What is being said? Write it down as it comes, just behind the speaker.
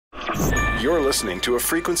You're listening to a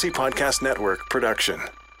Frequency Podcast Network production.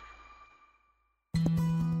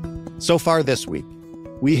 So far this week,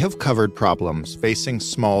 we have covered problems facing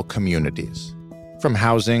small communities. From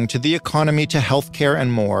housing to the economy to healthcare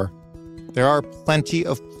and more, there are plenty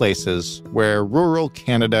of places where rural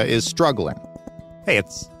Canada is struggling. Hey,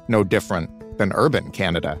 it's no different than urban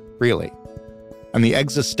Canada, really. And the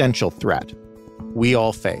existential threat we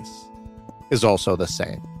all face is also the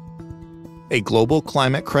same. A global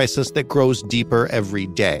climate crisis that grows deeper every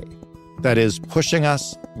day, that is pushing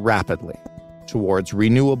us rapidly towards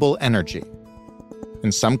renewable energy.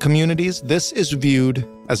 In some communities, this is viewed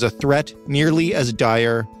as a threat nearly as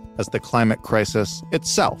dire as the climate crisis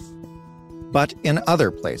itself. But in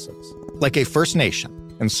other places, like a First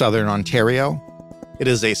Nation in southern Ontario, it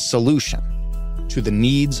is a solution to the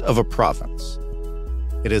needs of a province.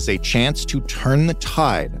 It is a chance to turn the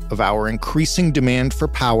tide of our increasing demand for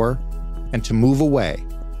power and to move away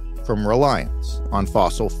from reliance on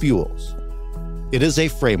fossil fuels. It is a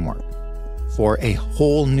framework for a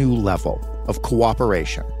whole new level of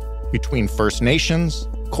cooperation between First Nations,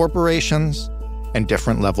 corporations, and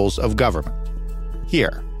different levels of government.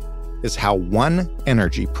 Here is how one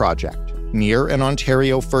energy project near an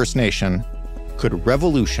Ontario First Nation could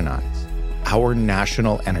revolutionize our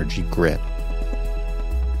national energy grid.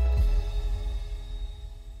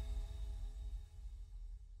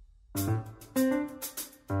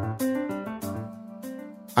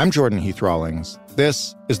 I'm Jordan Heath Rawlings.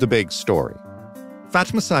 This is The Big Story.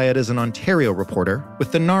 Fatma Syed is an Ontario reporter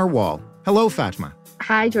with the Narwhal. Hello, Fatma.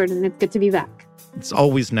 Hi, Jordan. It's good to be back. It's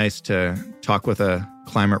always nice to talk with a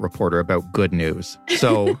climate reporter about good news.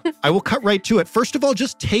 So I will cut right to it. First of all,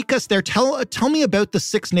 just take us there. Tell me about the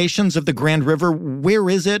Six Nations of the Grand River. Where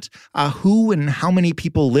is it? Who and how many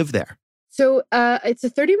people live there? So it's a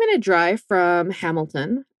 30-minute drive from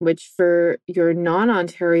Hamilton, which for your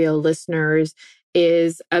non-Ontario listeners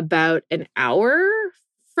is about an hour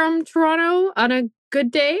from Toronto on a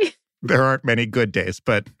good day. There aren't many good days,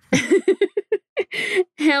 but...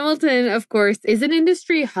 Hamilton, of course, is an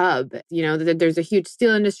industry hub. You know, there's a huge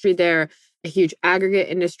steel industry there, a huge aggregate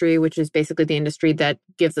industry, which is basically the industry that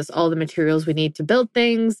gives us all the materials we need to build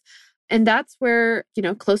things. And that's where,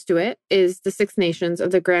 close to it is the Six Nations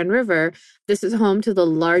of the Grand River. This is home to the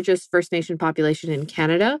largest First Nation population in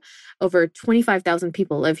Canada. Over 25,000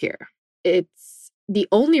 people live here. It's the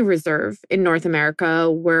only reserve in North America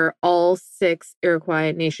where all six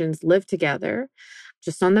Iroquois nations live together,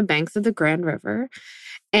 just on the banks of the Grand River.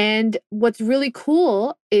 And what's really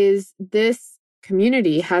cool is this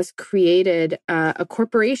community has created a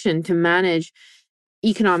corporation to manage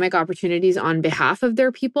economic opportunities on behalf of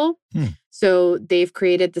their people. So they've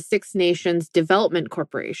created the Six Nations Development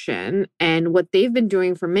Corporation. And what they've been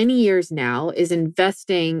doing for many years now is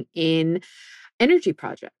investing in energy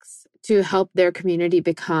projects to help their community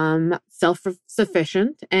become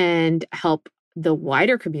self-sufficient and help the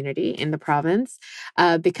wider community in the province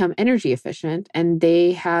become energy efficient. And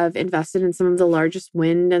they have invested in some of the largest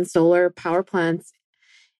wind and solar power plants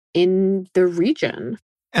in the region.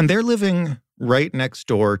 And they're living right next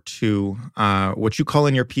door to what you call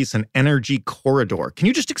in your piece an energy corridor. Can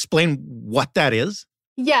you just explain what that is?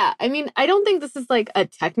 Yeah, I mean, I don't think this is like a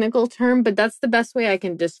technical term, but that's the best way I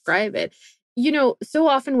can describe it. So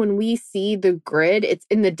often when we see the grid, it's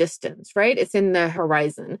in the distance, right? It's in the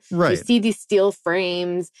horizon. Right. You see these steel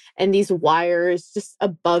frames and these wires just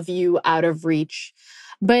above you, out of reach.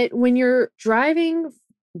 But when you're driving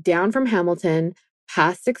down from Hamilton,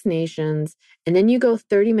 past Six Nations, and then you go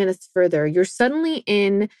 30 minutes further, you're suddenly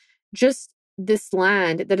in just this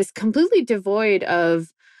land that is completely devoid of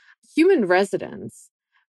human residence,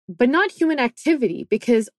 but not human activity,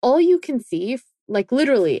 because all you can see, like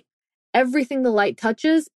literally, everything the light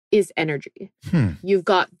touches is energy. You've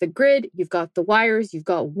got the grid, you've got the wires, you've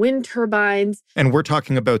got wind turbines. And we're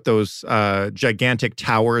talking about those gigantic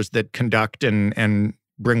towers that conduct and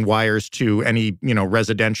bring wires to any,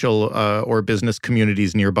 residential or business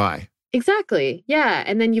communities nearby. Exactly. Yeah.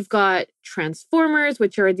 And then you've got transformers,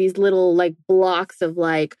 which are these little blocks of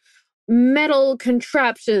metal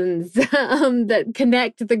contraptions that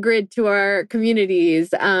connect the grid to our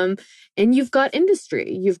communities. And you've got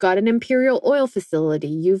industry. You've got an Imperial Oil facility.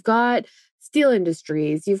 You've got steel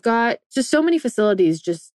industries. You've got just so many facilities,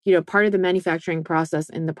 just, part of the manufacturing process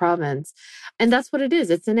in the province. And that's what it is.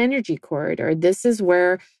 It's an energy corridor. This is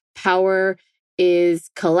where power is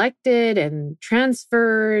collected and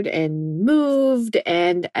transferred and moved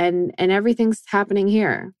and everything's happening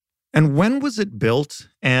here. And when was it built?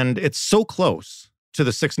 And it's so close to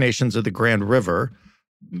the Six Nations of the Grand River.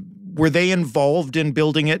 Were they involved in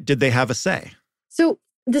building it? Did they have a say? So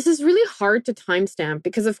This is really hard to timestamp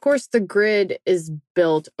because, of course, the grid is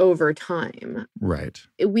built over time. Right.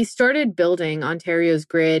 We started building Ontario's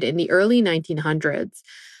grid in the early 1900s.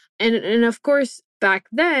 And of course, back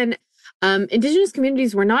then, Indigenous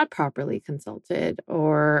communities were not properly consulted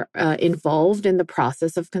or involved in the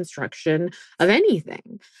process of construction of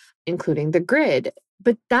anything, including the grid.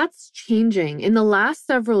 But that's changing. In the last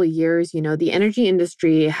several years, the energy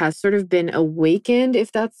industry has sort of been awakened,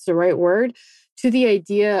 if that's the right word, to the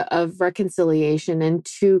idea of reconciliation and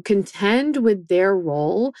to contend with their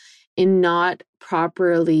role in not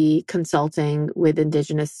properly consulting with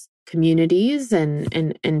Indigenous communities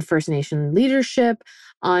and First Nation leadership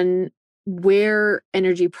on where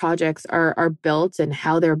energy projects are built and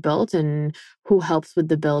how they're built and who helps with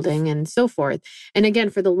the building and so forth. And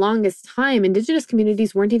again, for the longest time, Indigenous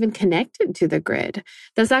communities weren't even connected to the grid.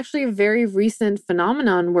 That's actually a very recent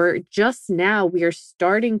phenomenon where just now we are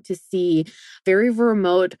starting to see very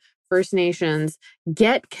remote First Nations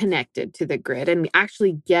get connected to the grid and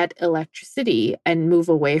actually get electricity and move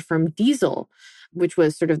away from diesel, which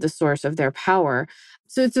was sort of the source of their power.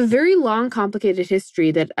 So it's a very long, complicated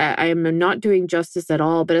history that I am not doing justice at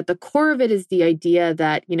all. But at the core of it is the idea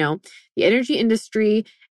that, the energy industry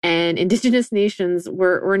and Indigenous nations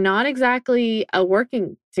were not exactly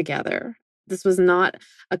working together. This was not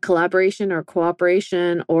a collaboration or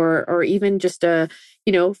cooperation or even just a,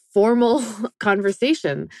 formal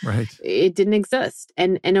conversation. Right. It didn't exist.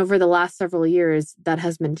 And over the last several years, that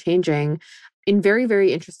has been changing in very,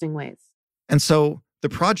 very interesting ways. And so the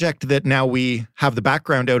project that now we have the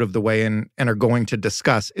background out of the way and are going to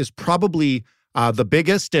discuss is probably the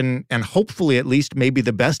biggest and hopefully at least maybe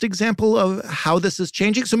the best example of how this is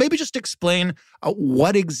changing. So maybe just explain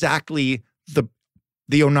what exactly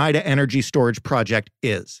the Oneida Energy Storage Project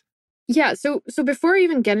is. Yeah, so before I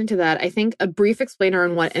even get into that, I think a brief explainer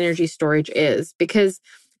on what energy storage is, because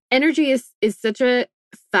energy is such a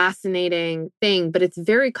fascinating thing, but it's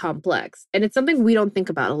very complex. And it's something we don't think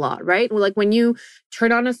about a lot, right? Like when you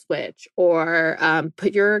turn on a switch or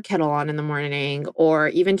put your kettle on in the morning or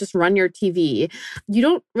even just run your TV, you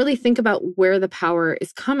don't really think about where the power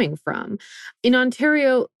is coming from. In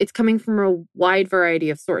Ontario, it's coming from a wide variety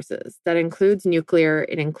of sources. That includes nuclear,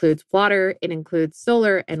 it includes water, it includes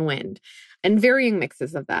solar and wind, and varying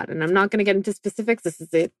mixes of that. And I'm not going to get into specifics. This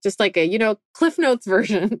is just like a, Cliff Notes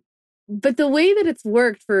version. But the way that it's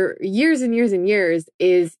worked for years and years and years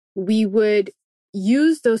is we would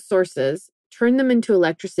use those sources, turn them into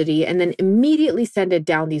electricity, and then immediately send it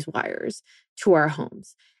down these wires to our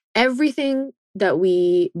homes. Everything that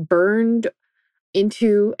we burned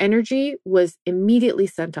into energy was immediately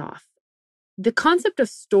sent off. The concept of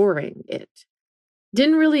storing it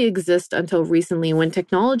didn't really exist until recently when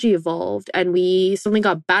technology evolved and we suddenly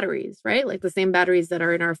got batteries, right? Like the same batteries that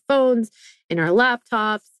are in our phones, in our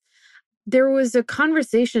laptops. There was a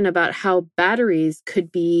conversation about how batteries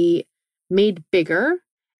could be made bigger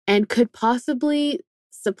and could possibly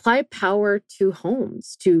supply power to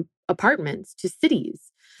homes, to apartments, to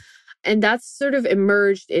cities. And that's sort of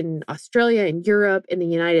emerged in Australia, in Europe, in the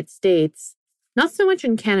United States, not so much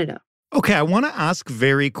in Canada. Okay, I want to ask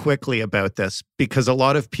very quickly about this because a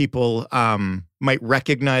lot of people might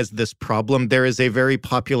recognize this problem. There is a very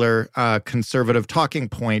popular conservative talking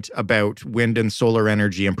point about wind and solar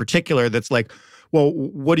energy in particular that's like, well,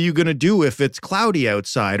 what are you going to do if it's cloudy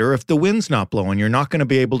outside or if the wind's not blowing? You're not going to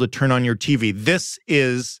be able to turn on your TV. This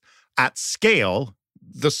is, at scale,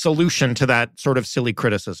 the solution to that sort of silly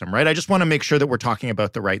criticism, right? I just want to make sure that we're talking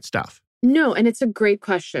about the right stuff. No, and it's a great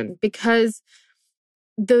question because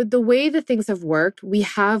the way that things have worked, we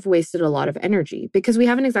have wasted a lot of energy because we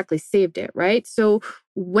haven't exactly saved it, right? So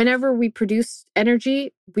whenever we produce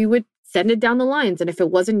energy, we would send it down the lines. And if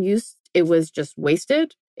it wasn't used, it was just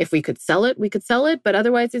wasted. If we could sell it, we could sell it. But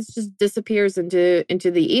otherwise, it just disappears into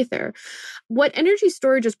the ether. What energy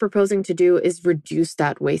storage is proposing to do is reduce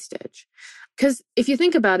that wastage. Because if you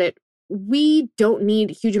think about it, we don't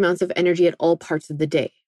need huge amounts of energy at all parts of the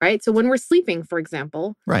day, right? So when we're sleeping, for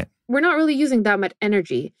example, right, we're not really using that much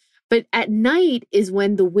energy. But at night is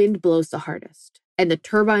when the wind blows the hardest and the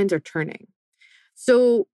turbines are turning.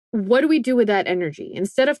 So what do we do with that energy?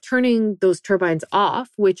 Instead of turning those turbines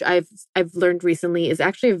off, which I've learned recently is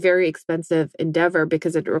actually a very expensive endeavor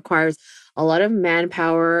because it requires a lot of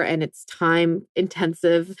manpower and it's time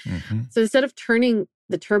intensive. Mm-hmm. So instead of turning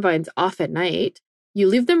the turbines off at night, you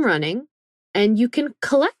leave them running and you can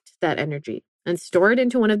collect that energy and store it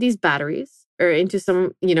into one of these batteries or into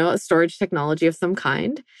some, a storage technology of some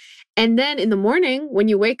kind. And then in the morning, when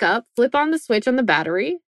you wake up, flip on the switch on the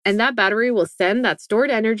battery, and that battery will send that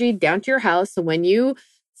stored energy down to your house. So when you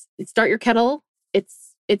start your kettle,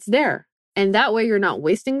 it's there. And that way you're not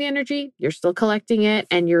wasting the energy, you're still collecting it,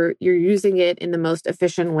 and you're using it in the most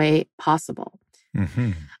efficient way possible.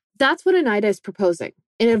 Mm-hmm. That's what Oneida is proposing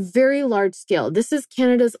in a very large scale. This is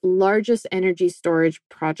Canada's largest energy storage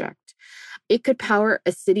project. It could power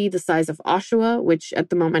a city the size of Oshawa, which at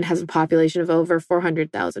the moment has a population of over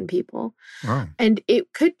 400,000 people. Wow. And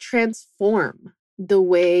it could transform the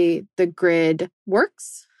way the grid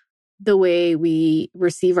works, the way we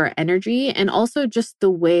receive our energy, and also just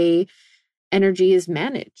the way energy is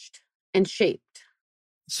managed and shaped.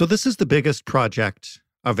 So this is the biggest project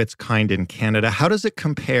of its kind in Canada. How does it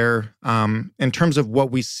compare in terms of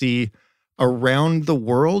what we see around the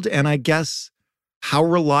world? And I guess, how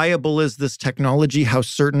reliable is this technology? How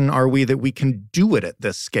certain are we that we can do it at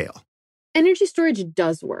this scale? Energy storage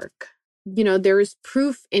does work. There is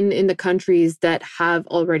proof in the countries that have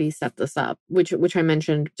already set this up, which I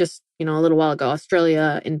mentioned just, a little while ago.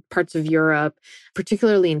 Australia, in parts of Europe,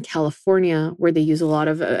 particularly in California, where they use a lot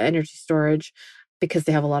of energy storage because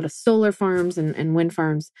they have a lot of solar farms and wind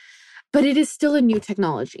farms. But it is still a new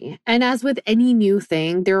technology. And as with any new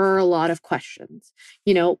thing, there are a lot of questions.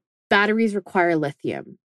 Batteries require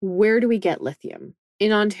lithium. Where do we get lithium?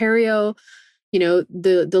 In Ontario,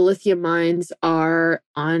 the lithium mines are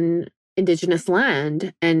on Indigenous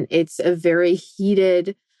land, and it's a very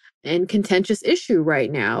heated and contentious issue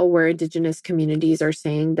right now, where Indigenous communities are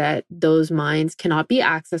saying that those mines cannot be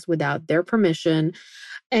accessed without their permission.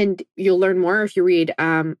 And you'll learn more if you read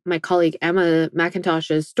my colleague Emma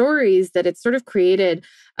McIntosh's stories, that it's sort of created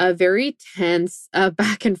a very tense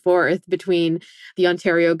back and forth between the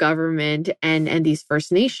Ontario government and these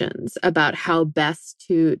First Nations about how best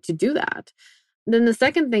to do that. Then the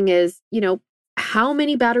second thing is, how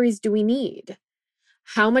many batteries do we need?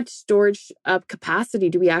 How much storage capacity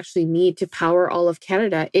do we actually need to power all of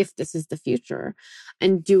Canada if this is the future?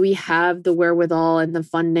 And do we have the wherewithal and the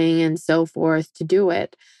funding and so forth to do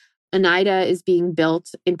it? Oneida is being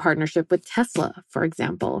built in partnership with Tesla, for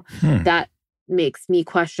example. That makes me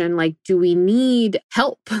question, do we need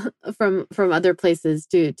help from other places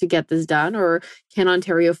to get this done? Or can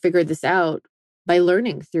Ontario figure this out by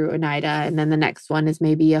learning through Oneida? And then the next one is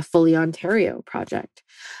maybe a fully Ontario project.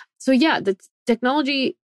 So yeah, the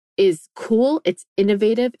technology is cool. It's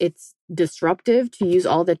innovative. It's disruptive, to use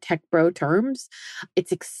all the tech bro terms.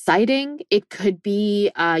 It's exciting. It could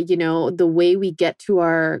be, the way we get to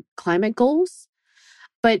our climate goals.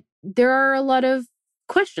 But there are a lot of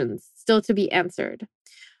questions still to be answered.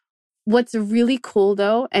 What's really cool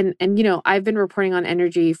though, and I've been reporting on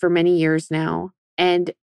energy for many years now,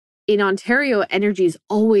 and in Ontario, energy is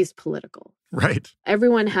always political. Right.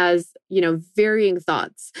 Everyone has, varying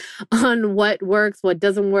thoughts on what works, what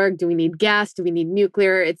doesn't work. Do we need gas? Do we need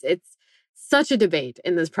nuclear? It's such a debate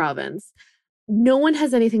in this province. No one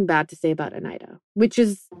has anything bad to say about Oneida, which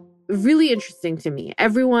is really interesting to me.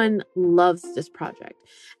 Everyone loves this project.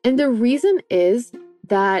 And the reason is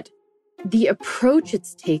that the approach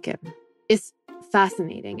it's taken is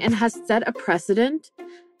fascinating and has set a precedent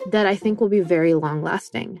that I think will be very long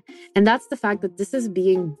lasting. And that's the fact that this is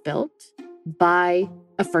being built by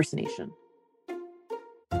a First Nation.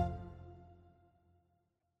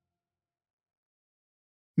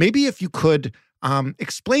 Maybe if you could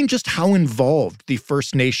explain just how involved the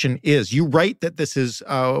First Nation is. You write that this is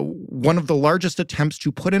one of the largest attempts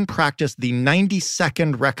to put in practice the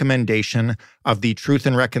 92nd recommendation of the Truth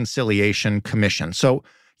and Reconciliation Commission. So,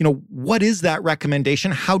 what is that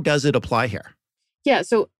recommendation? How does it apply here? Yeah,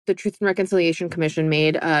 so the Truth and Reconciliation Commission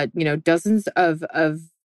made, dozens of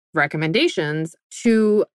recommendations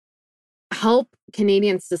to help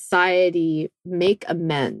Canadian society make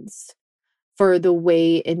amends for the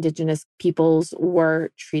way Indigenous peoples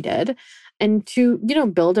were treated and to,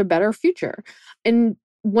 build a better future. And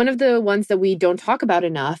one of the ones that we don't talk about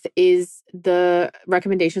enough is the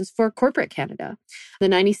recommendations for corporate Canada. The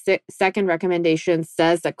 92nd recommendation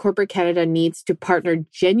says that corporate Canada needs to partner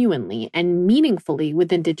genuinely and meaningfully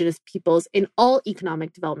with Indigenous peoples in all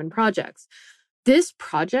economic development projects. This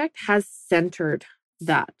project has centered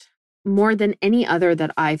that more than any other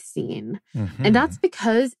that I've seen. Mm-hmm. And that's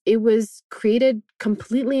because it was created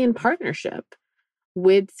completely in partnership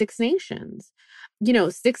with Six Nations.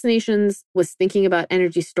 Six Nations was thinking about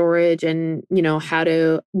energy storage and, how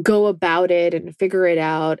to go about it and figure it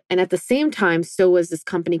out. And at the same time, so was this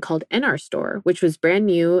company called Enerstor, which was brand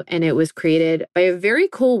new. And it was created by a very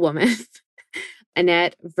cool woman,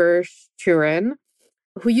 Annette Verschuren,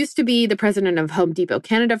 who used to be the president of Home Depot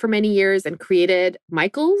Canada for many years and created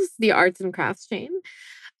Michaels, the arts and crafts chain.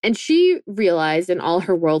 And she realized in all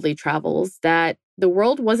her worldly travels that the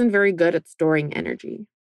world wasn't very good at storing energy.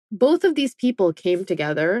 both of these people came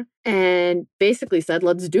together and basically said,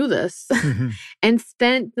 let's do this, and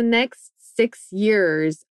spent the next 6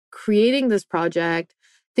 years creating this project,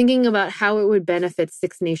 thinking about how it would benefit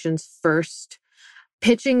Six Nations first,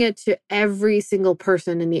 pitching it to every single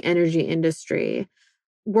person in the energy industry,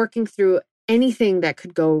 working through anything that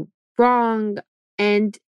could go wrong.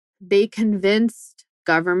 And they convinced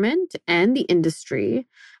government and the industry,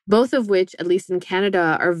 both of which, at least in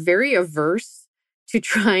Canada, are very averse to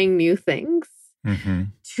trying new things,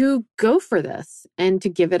 to go for this and to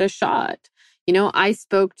give it a shot. I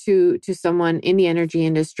spoke to someone in the energy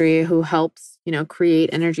industry who helps, create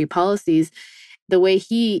energy policies. The way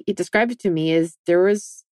he described it to me is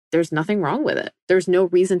there's nothing wrong with it. There's no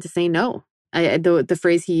reason to say no. The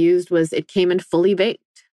phrase he used was, it came in fully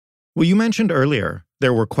baked. Well, you mentioned earlier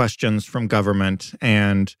there were questions from government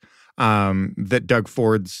and that Doug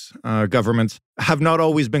Ford's governments have not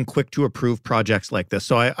always been quick to approve projects like this.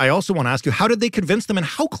 So I also want to ask you, how did they convince them, and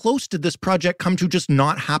how close did this project come to just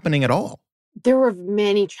not happening at all? There were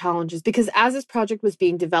many challenges because as this project was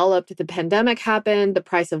being developed, the pandemic happened, the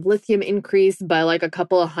price of lithium increased by like a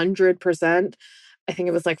couple of 100%. I think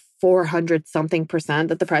it was like 400 something percent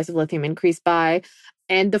that the price of lithium increased by.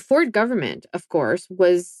 And the Ford government, of course,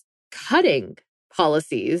 was cutting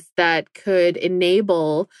policies that could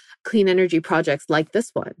enable clean energy projects like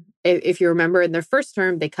this one. If you remember, in their first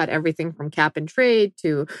term, they cut everything from cap and trade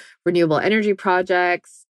to renewable energy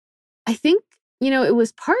projects. I think, it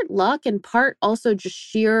was part luck and part also just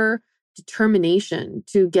sheer determination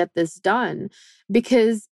to get this done.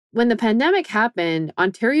 Because when the pandemic happened,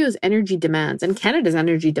 Ontario's energy demands and Canada's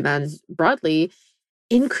energy demands broadly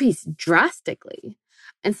increased drastically.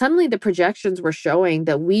 And suddenly the projections were showing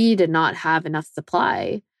that we did not have enough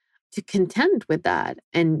supply to contend with that.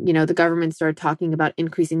 And, the government started talking about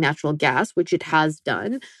increasing natural gas, which it has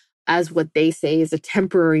done, as what they say is a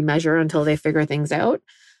temporary measure until they figure things out.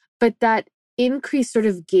 But that increase sort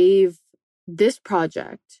of gave this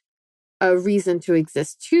project a reason to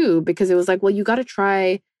exist too, because it was like, well, you got to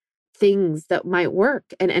try things that might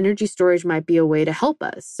work, and energy storage might be a way to help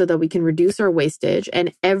us so that we can reduce our wastage,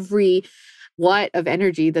 and every watt of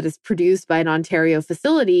energy that is produced by an Ontario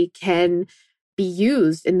facility can be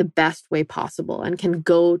used in the best way possible and can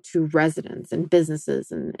go to residents and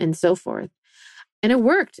businesses and so forth. And it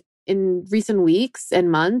worked. In recent weeks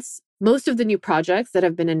and months, most of the new projects that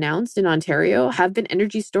have been announced in Ontario have been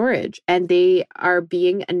energy storage, and they are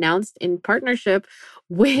being announced in partnership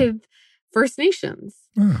with First Nations.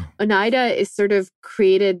 Oneida is sort of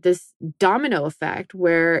created this domino effect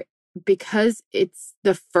where, because it's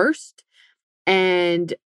the first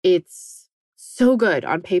and it's so good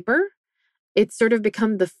on paper, it's sort of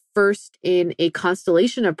become the first in a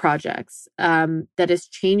constellation of projects that is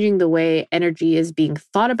changing the way energy is being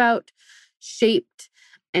thought about, shaped,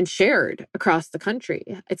 and shared across the country.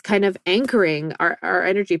 It's kind of anchoring our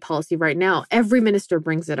energy policy right now. Every minister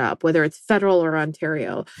brings it up, whether it's federal or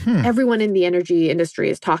Ontario. Everyone in the energy industry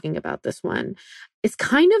is talking about this one. It's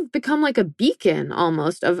kind of become like a beacon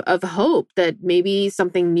almost of hope that maybe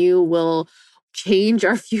something new will change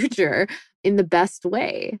our future in the best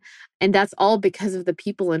way. And that's all because of the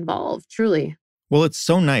people involved, truly. Well, it's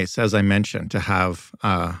so nice, as I mentioned, to have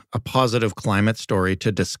a positive climate story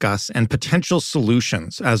to discuss and potential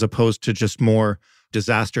solutions as opposed to just more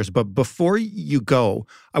disasters. But before you go,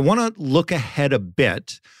 I want to look ahead a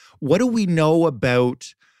bit. What do we know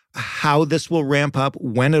about how this will ramp up,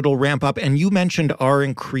 when it'll ramp up? And you mentioned our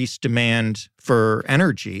increased demand for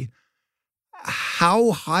energy.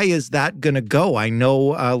 How high is that going to go? I know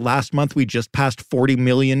last month we just passed 40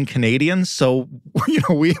 million Canadians. So,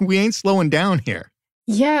 we ain't slowing down here.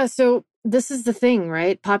 Yeah. So this is the thing,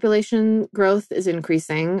 right? Population growth is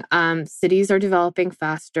increasing. Cities are developing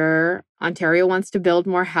faster. Ontario wants to build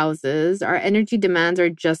more houses. Our energy demands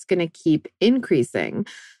are just going to keep increasing.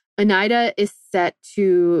 Oneida is set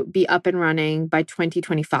to be up and running by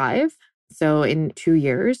 2025. So in 2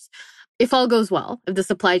 years. If all goes well, if the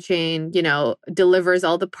supply chain, delivers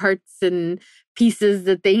all the parts and pieces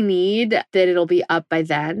that they need, that it'll be up by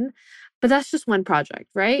then. But that's just one project,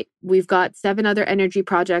 right? We've got 7 other energy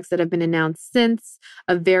projects that have been announced since,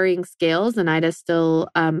 of varying scales. Oneida's still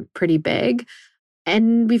pretty big.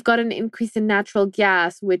 And we've got an increase in natural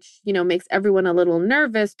gas, which, makes everyone a little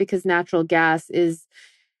nervous because natural gas is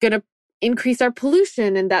going to increase our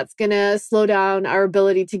pollution, and that's going to slow down our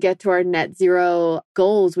ability to get to our net zero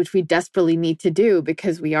goals, which we desperately need to do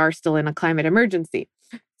because we are still in a climate emergency.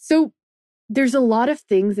 So there's a lot of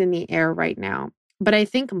things in the air right now. But I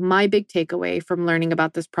think my big takeaway from learning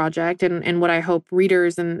about this project, and what I hope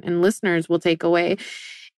readers and listeners will take away,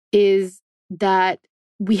 is that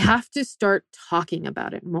we have to start talking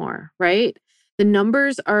about it more, right? The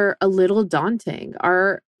numbers are a little daunting.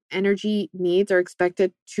 Our energy needs are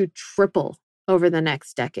expected to triple over the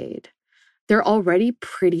next decade. They're already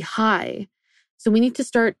pretty high. So we need to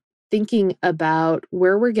start thinking about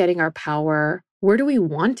where we're getting our power. Where do we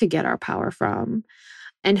want to get our power from?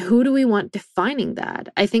 And who do we want defining that?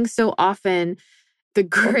 I think so often the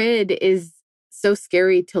grid is so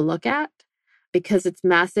scary to look at because it's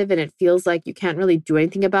massive and it feels like you can't really do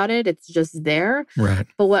anything about it. It's just there. Right.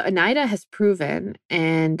 But what Oneida has proven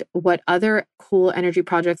and what other cool energy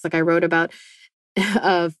projects like I wrote about,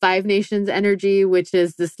 Five Nations Energy, which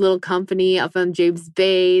is this little company up on James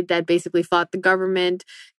Bay that basically fought the government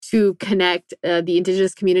to connect the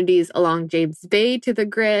indigenous communities along James Bay to the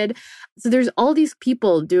grid. So there's all these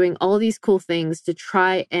people doing all these cool things to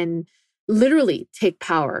try and literally take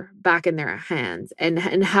power back in their hands and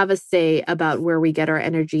have a say about where we get our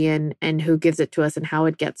energy in and who gives it to us and how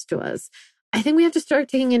it gets to us. I think we have to start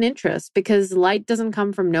taking an interest because light doesn't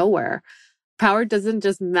come from nowhere. Power doesn't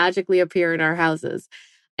just magically appear in our houses.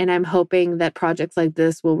 And I'm hoping that projects like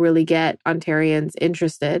this will really get Ontarians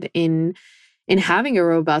interested in having a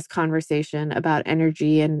robust conversation about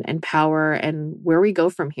energy and power and where we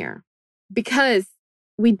go from here. Because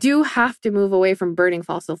we do have to move away from burning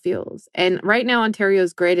fossil fuels. And right now,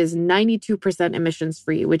 Ontario's grid is 92% emissions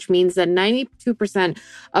free, which means that 92%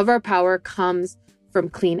 of our power comes from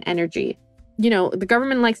clean energy. You know, the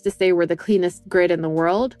government likes to say we're the cleanest grid in the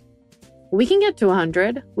world. We can get to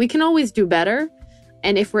 100. We can always do better.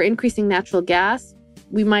 And if we're increasing natural gas,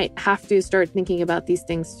 we might have to start thinking about these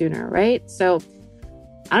things sooner, right? So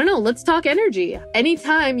I don't know. Let's talk energy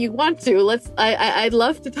anytime you want to. I'd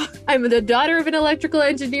love to talk. I'm the daughter of an electrical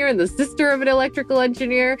engineer and the sister of an electrical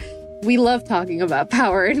engineer. We love talking about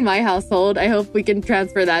power in my household. I hope we can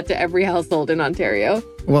transfer that to every household in Ontario.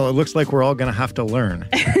 Well, it looks like we're all going to have to learn.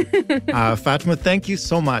 Fatima, thank you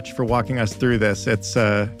so much for walking us through this. It's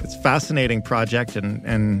a fascinating project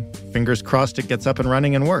and fingers crossed it gets up and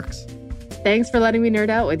running and works. Thanks for letting me nerd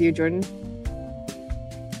out with you, Jordan.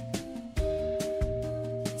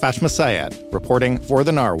 Fatima Syed, reporting for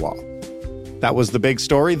the Narwhal. That was The Big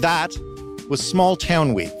Story. That was Small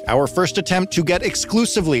Town Week, our first attempt to get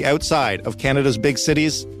exclusively outside of Canada's big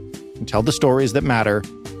cities and tell the stories that matter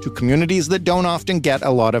to communities that don't often get a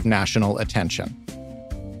lot of national attention.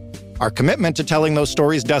 Our commitment to telling those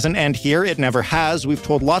stories doesn't end here. It never has. We've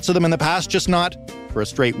told lots of them in the past, just not for a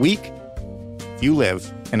straight week. If you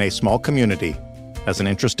live in a small community, has an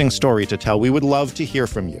interesting story to tell, we would love to hear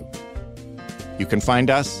from you. You can find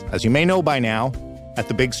us, as you may know by now, at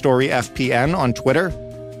The Big Story FPN on Twitter,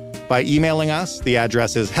 by emailing us. The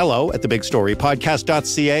address is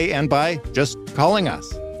hello@thebigstorypodcast.ca, and by just calling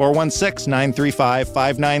us,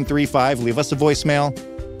 416-935-5935. Leave us a voicemail.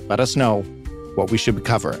 Let us know what we should be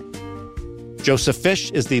covering. Joseph Fish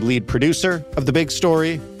is the lead producer of The Big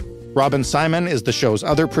Story. Robin Simon is the show's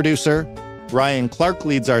other producer. Ryan Clark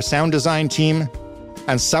leads our sound design team.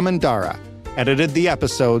 And Suman Dara edited the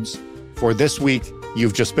episodes for this week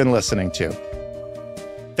you've just been listening to.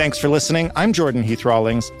 Thanks for listening. I'm Jordan Heath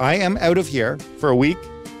Rawlings. I am out of here for a week.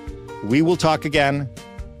 We will talk again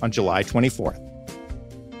on July 24th.